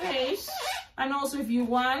smiley face, and also if you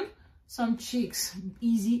want some cheeks,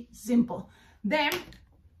 easy, simple. Then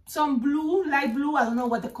some blue, light blue, I don't know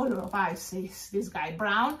what the color of eyes is, this guy,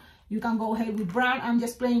 brown. You can go ahead with brown. I'm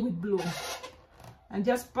just playing with blue. And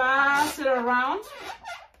just pass it around.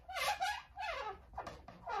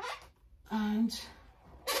 and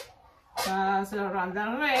pass it around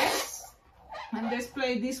the rest. And let's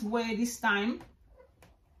play this way this time.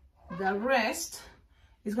 The rest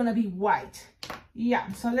is gonna be white.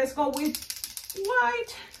 Yeah, so let's go with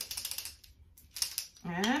white.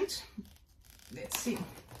 And let's see.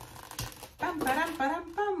 Pam param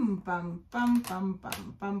param pam pam pam pam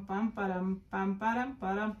pam pam pam param pam param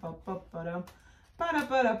param pam pam param para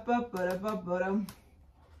para pa para pa param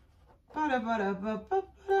para para pa pa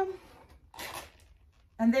param.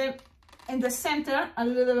 And then in the center a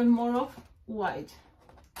little bit more of white.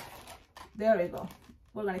 There we go.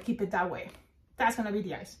 We're gonna keep it that way. That's gonna be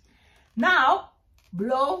the ice. Now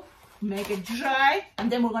blow, make it dry,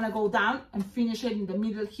 and then we're gonna go down and finish it in the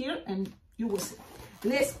middle here, and you will see.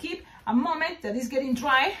 Let's keep a moment that is getting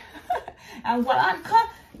dry. And while I'm cut,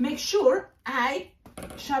 make sure I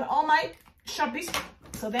shut all my Sharpies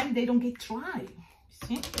so then they don't get dry.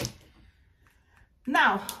 See?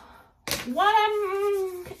 Now,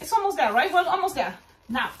 it's almost there, right? Well, almost there.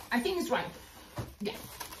 Now, I think it's right. Yeah.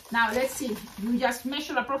 Now, let's see. You just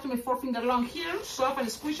measure approximately 4 finger long here. Soft and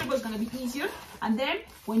squishable is going to be easier. And then,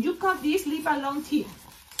 when you cut this, leave a long tip.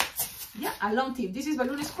 Yeah, a long tip. This is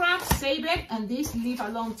balloon scrap, save it, and this leave a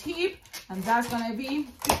long tip, and that's gonna be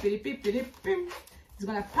it's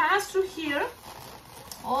gonna pass through here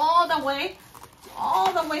all the way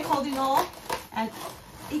holding on, and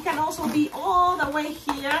it can also be all the way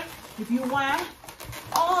here if you want,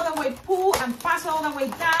 all the way pull and pass all the way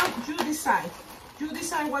down. You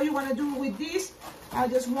decide what you want to do with this. I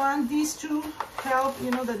just want this to help,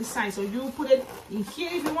 you know, the design. So you put it in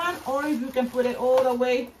here if you want, or if you can put it all the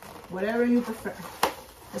way, whatever you prefer.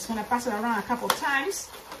 Just gonna pass it around a couple times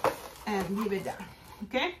and leave it there.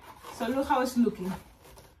 Okay, so look how it's looking.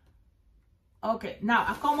 Okay, now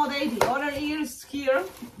accommodate the other ears here.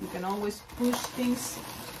 You can always push things.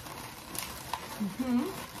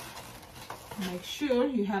 Make sure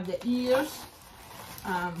you have the ears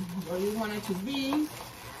where you want it to be.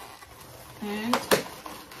 And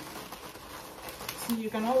so you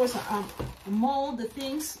can always mold the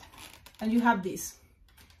things, and you have this.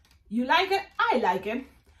 You like it? I like it.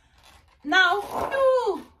 Now,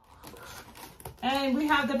 pew! And we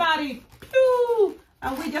have the body, pew!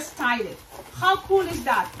 And we just tied it. How cool is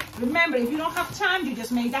that? Remember, if you don't have time, you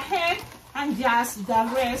just make the head and just the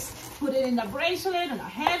rest, put it in the bracelet, on a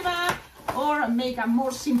headband, or make a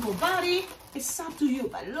more simple body. It's up to you,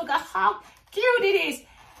 but look at how cute it is.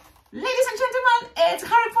 Ladies and gentlemen, it's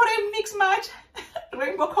Harry Potter mix match,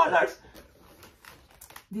 rainbow colors.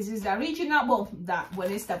 This is the original, well,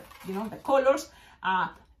 it's the, you know, the colors.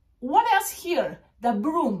 What else here? The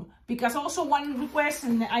broom, because also one request,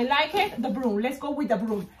 and I like it, the broom. Let's go with the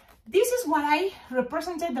broom. This is what I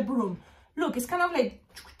represented the broom. Look, it's kind of like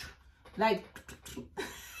like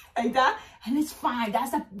that, and it's fine.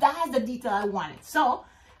 That's the detail I wanted. So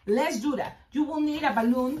let's do that. You will need a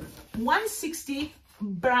balloon, 160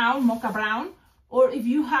 brown, mocha brown, or if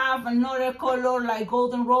you have another color like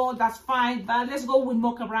golden rose, that's fine, but let's go with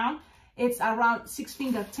mocha brown. It's around 6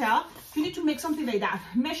 finger tail. You need to make something like that.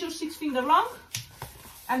 Measure 6 finger long,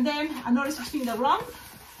 and then another 6 finger long,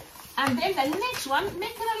 and then the next one,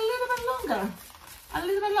 make it a little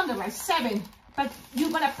bit longer, like 7. But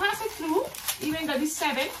you're gonna pass it through, even though it's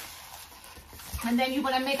 7, and then you're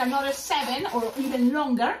gonna make another 7 or even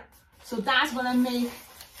longer. So that's gonna make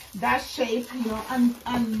that shape, you know, and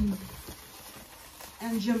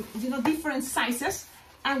you know, different sizes.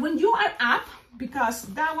 And when you are up, because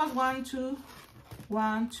that was 1, 2,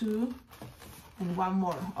 1, 2, and 1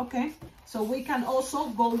 more. Okay, so we can also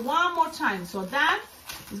go 1 more time. So that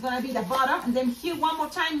is gonna be the bottom, and then here 1 more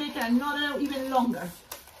time, make it another even longer.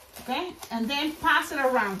 Okay, and then pass it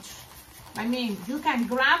around. I mean, you can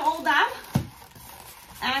grab all that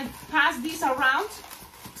and pass this around.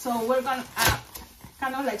 So we're gonna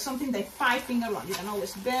kind of like something like 5 finger long. You can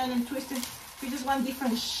always bend and twist it. You just want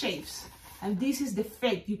different shapes, and this is the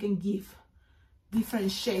effect you can give.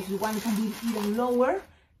 Different shapes. You want it can be even lower.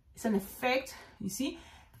 It's an effect, you see.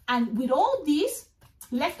 And with all this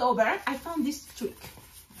left over, I found this trick,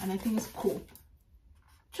 and I think it's cool.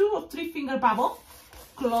 2 or 3 finger bubble,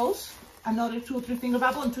 close, another 2 or 3 finger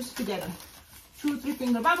bubble, and twist it together. 2 or 3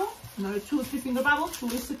 finger bubble, another 2 or 3 finger bubble,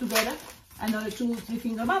 twist it together. Another 2 or 3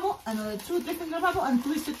 finger bubble, another 2 or 3 finger bubble, and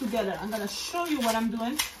twist it together. I'm gonna show you what I'm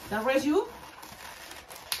doing. The rest you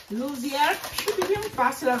lose the air,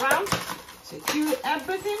 pass it around, secure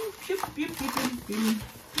everything.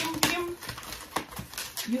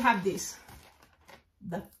 You have this,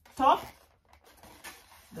 the top,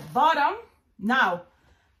 the bottom. Now,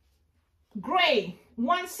 gray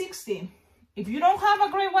 160. If you don't have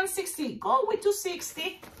a gray 160, go with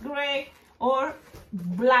 260 gray or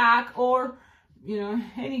black, or you know,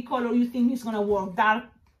 any color you think is gonna work, dark.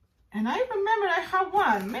 And I remember I have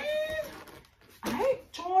one, man. I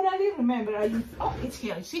totally remember. Oh, it's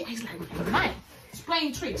here. See, it's like mine. It's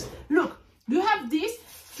playing tricks. Look, you have this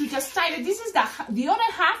to just tie it. This is the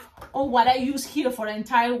other half of what I use here for the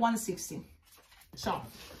entire 160. So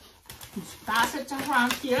just pass it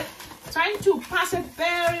around here, trying to pass it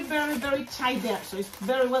very, very, very tight there, so it's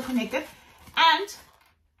very well connected. And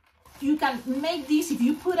you can make this if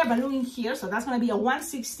you put a balloon in here, so that's going to be a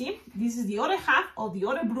 160. This is the other half of the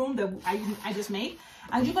other balloon that I just made.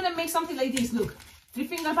 And you're going to make something like this. Look,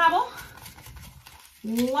 3-finger bubble,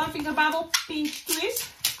 1-finger bubble, pinch, twist,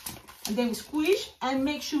 and then squish, and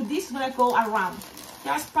make sure this is going to go around.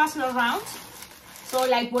 Just pass it around. So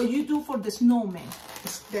like what you do for the snowman,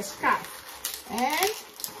 the sky. And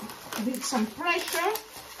with some pressure,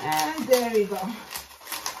 and there you go.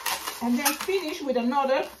 And then finish with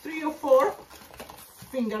another 3 or 4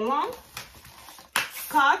 finger long.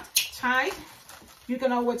 Cut, tight. You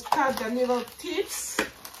can always cut the little tips,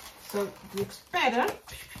 so it looks better.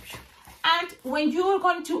 And when you are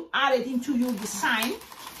going to add it into your design,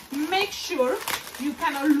 make sure you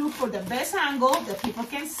cannot look for the best angle that people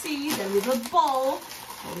can see, the little ball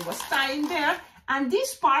that it was tying there. And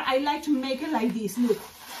this part, I like to make it like this. Look,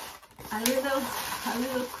 a little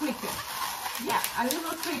cricket. Yeah, a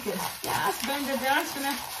little cricket. Just bend it there. It's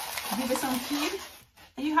gonna give it some heat,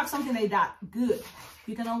 and you have something like that. Good.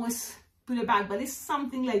 You can always put it back, but it's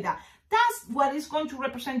something like that. That's what is going to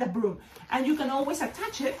represent the broom, and you can always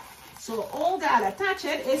attach it. So all that attach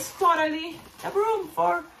it is totally a broom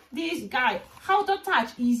for this guy. How to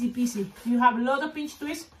attach? Easy peasy. You have a lot of pinch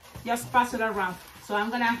twists. Just pass it around. So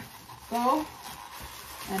I'm gonna go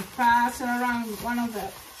and pass it around one of the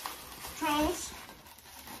throws.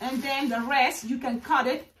 And then the rest, you can cut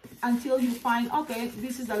it until you find, okay,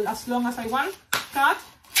 this is as long as I want. Cut,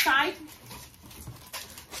 tight,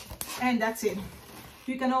 and that's it.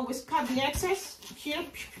 You can always cut the excess here.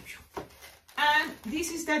 And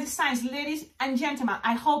this is the designs, ladies and gentlemen.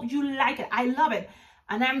 I hope you like it. I love it.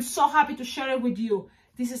 And I'm so happy to share it with you.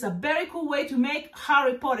 This is a very cool way to make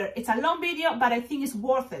Harry Potter. It's a long video, but I think it's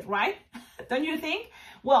worth it, right? Don't you think?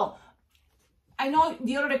 Well, I know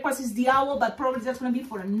the other request is the owl, but probably that's going to be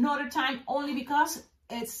for another time, only because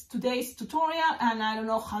it's today's tutorial and I don't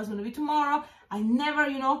know how it's going to be tomorrow. I never,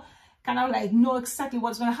 you know, kind of like know exactly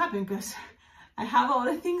what's going to happen because I have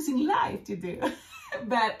other things in life to do.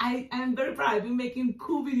 But I am very proud. I've been making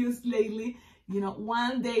cool videos lately, you know,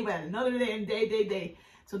 one day, well, another day, and day.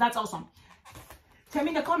 So that's awesome. Tell me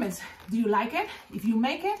in the comments, do you like it? If you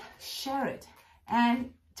make it, share it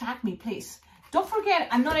and tag me, please. Don't forget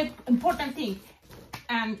another important thing.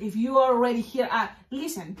 And if you are already here,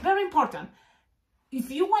 listen, very important. If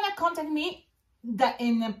you want to contact me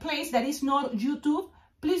in a place that is not YouTube,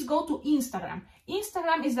 please go to Instagram.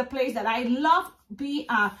 Instagram is the place that I love be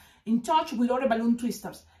in touch with other balloon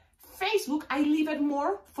twisters. Facebook, I leave it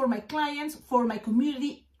more for my clients, for my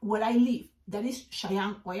community where I live. That is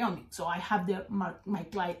Cheyenne, Wyoming. So I have there my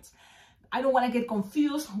clients. I don't want to get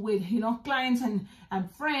confused with, you know, clients and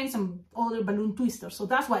friends and other balloon twisters. So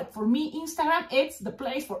that's why, for me, Instagram, it's the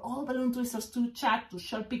place for all balloon twisters to chat, to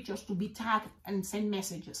share pictures, to be tagged and send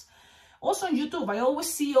messages. Also on YouTube, I always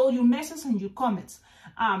see all your messages and your comments.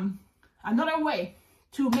 Another way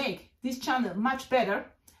to make this channel much better,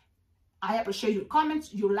 I appreciate your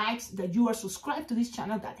comments, your likes, that you are subscribed to this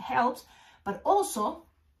channel, that helps. But also,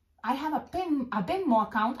 I have a Venmo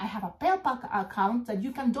account, I have a PayPal account that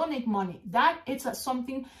you can donate money. That is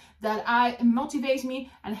something that motivates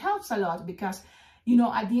me and helps a lot because, you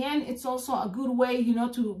know, at the end, it's also a good way, you know,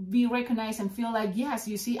 to be recognized and feel like, yes,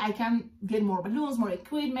 you see, I can get more balloons, more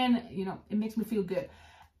equipment, you know, it makes me feel good.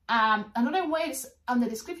 Another way is on the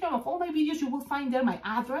description of all my videos, you will find there my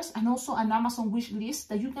address and also an Amazon wish list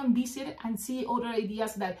that you can visit and see other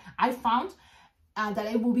ideas that I found that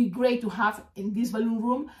it will be great to have in this balloon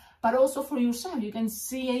room. But also for yourself, you can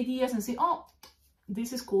see ideas and say, oh,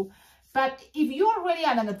 this is cool. But if you're already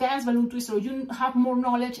an advanced balloon twister, or you have more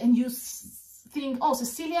knowledge and you think, oh,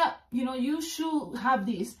 Cecilia, you know, you should have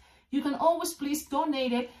this, you can always please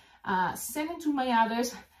donate it, send it to my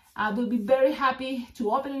address. I will be very happy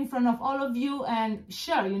to open it in front of all of you and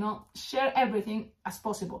share, you know, share everything as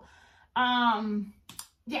possible.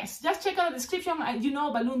 Yes, just check out the description. You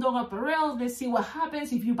know, Balloon Dog Apparel. Let's see what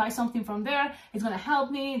happens. If you buy something from there, it's going to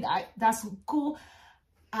help me. That's cool.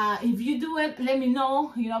 If you do it, let me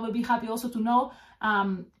know. You know, I will be happy also to know.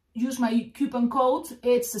 Use my coupon code.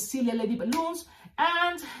 It's CECILIALADYBALLOONS.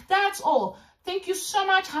 And that's all. Thank you so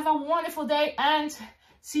much. Have a wonderful day and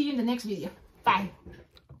see you in the next video. Bye.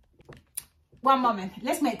 one moment.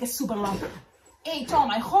 Let's make it super long. Hey, Tom,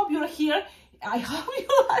 I hope you're here. I hope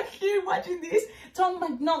you are here watching this. Tom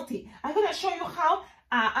McNulty. I'm going to show you how,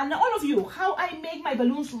 and all of you, how I make my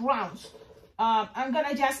balloons rounds. I'm going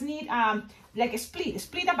to just need like a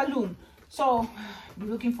split a balloon. So, you're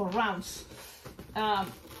looking for rounds.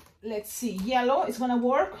 Let's see, yellow is going to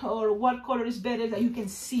work, or what color is better that you can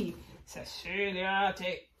see? Cecilia,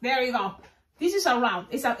 there you go. This is a round.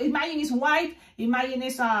 Imagine it's white, imagine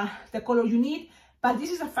it's the color you need, but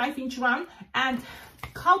this is a 5-inch round. And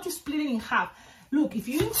how to split it in half. Look, if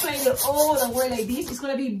you inflate it all the way like this, it's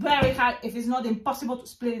going to be very hard, if it's not impossible, to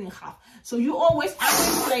split it in half. So you always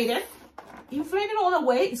inflate it all the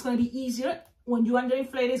way. It's going to be easier. When you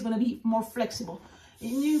underinflate it, it's going to be more flexible. And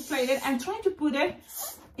you inflate it and try to put it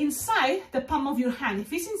inside the palm of your hand.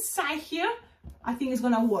 If it's inside here, I think it's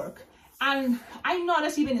going to work. And I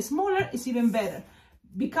notice even smaller is even better,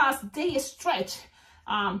 because they stretch,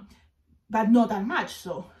 but not that much.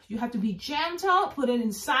 So you have to be gentle, put it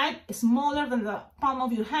inside, smaller than the palm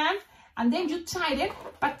of your hand, and then you tie it.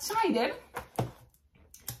 But tie it,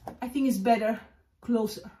 I think it's better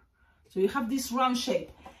closer. So you have this round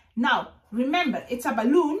shape. Now, remember, it's a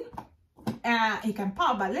balloon. It can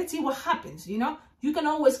pop, but let's see what happens, you know. You can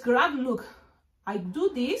always grab, look, I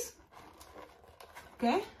do this,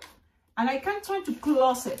 okay? And I can try to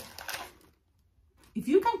close it. If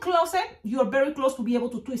you can close it, you're very close to be able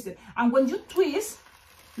to twist it. And when you twist,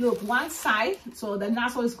 look, one side, so the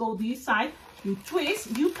nozzle is go this side, you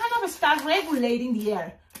twist, you kind of start regulating the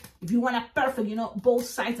air. If you want a perfect, you know, both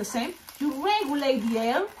sides the same, you regulate the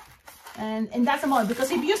air, and that's the moment.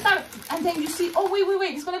 Because if you start, and then you see, oh,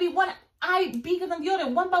 wait, it's gonna be one eye bigger than the other,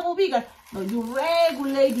 one bubble bigger. No, you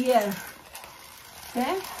regulate the air,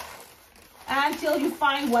 okay? Until you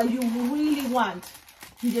find what you really want.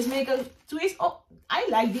 You just make a twist. Oh, I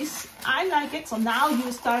like this. I like it. So now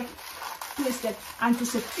you start twisting. And to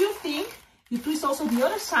secure things, you twist also the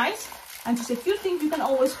other side. And to secure things, you can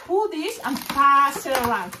always pull this and pass it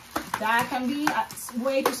around. That can be a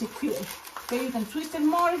way to secure. Okay, you can twist it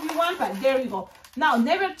more if you want, but there you go. Now,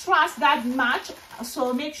 never trust that much.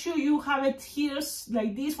 So make sure you have it here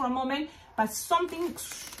like this for a moment, but something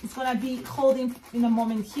is gonna be holding in a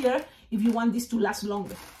moment here if you want this to last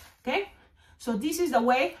longer, okay? So this is the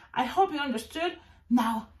way. I hope you understood.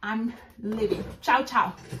 Now I'm leaving. Ciao,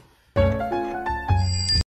 ciao.